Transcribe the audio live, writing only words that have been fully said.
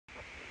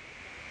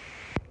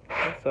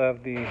also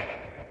have the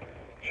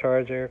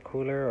charge air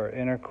cooler or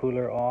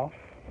intercooler off,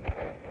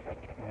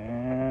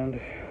 and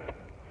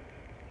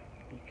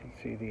you can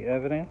see the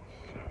evidence.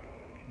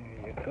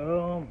 There you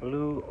go,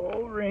 blue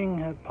O-ring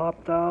had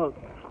popped out.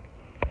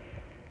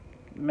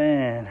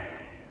 Man,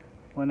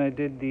 when I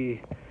did the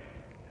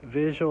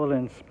visual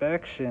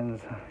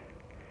inspections,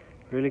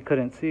 really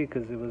couldn't see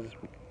because it was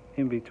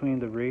in between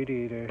the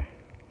radiator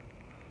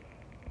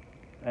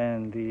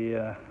and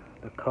the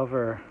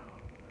cover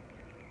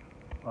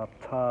up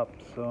top.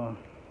 So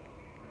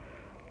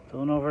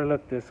don't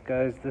overlook this,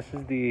 guys. This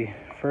is the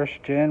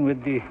first gen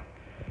with the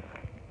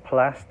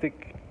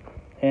plastic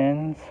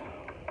ends.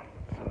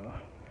 So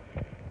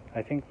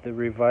I think the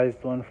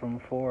revised one from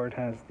Ford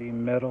has the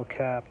metal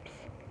caps.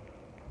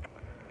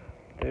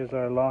 There's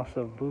our loss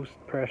of boost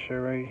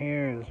pressure right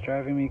here. It's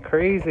driving me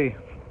crazy.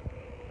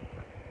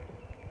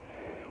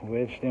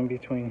 Wedged in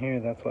between here,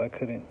 that's why I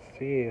couldn't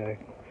see. I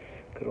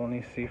could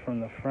only see from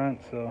the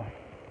front. So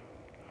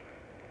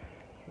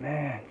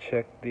man,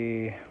 check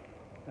the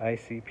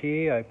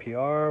ICP,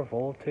 IPR,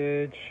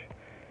 voltage,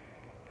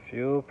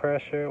 fuel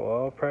pressure,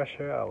 oil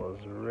pressure. I was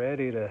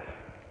ready to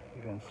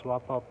even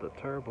swap out the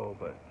turbo,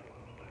 but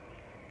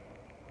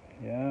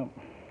yeah,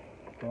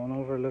 don't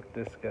overlook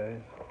this,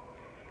 guys.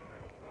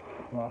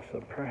 Loss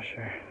of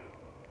pressure.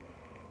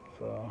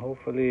 So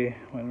hopefully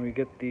when we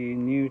get the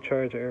new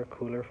charge air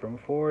cooler from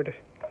Ford,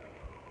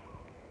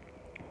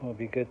 we'll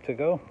be good to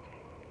go.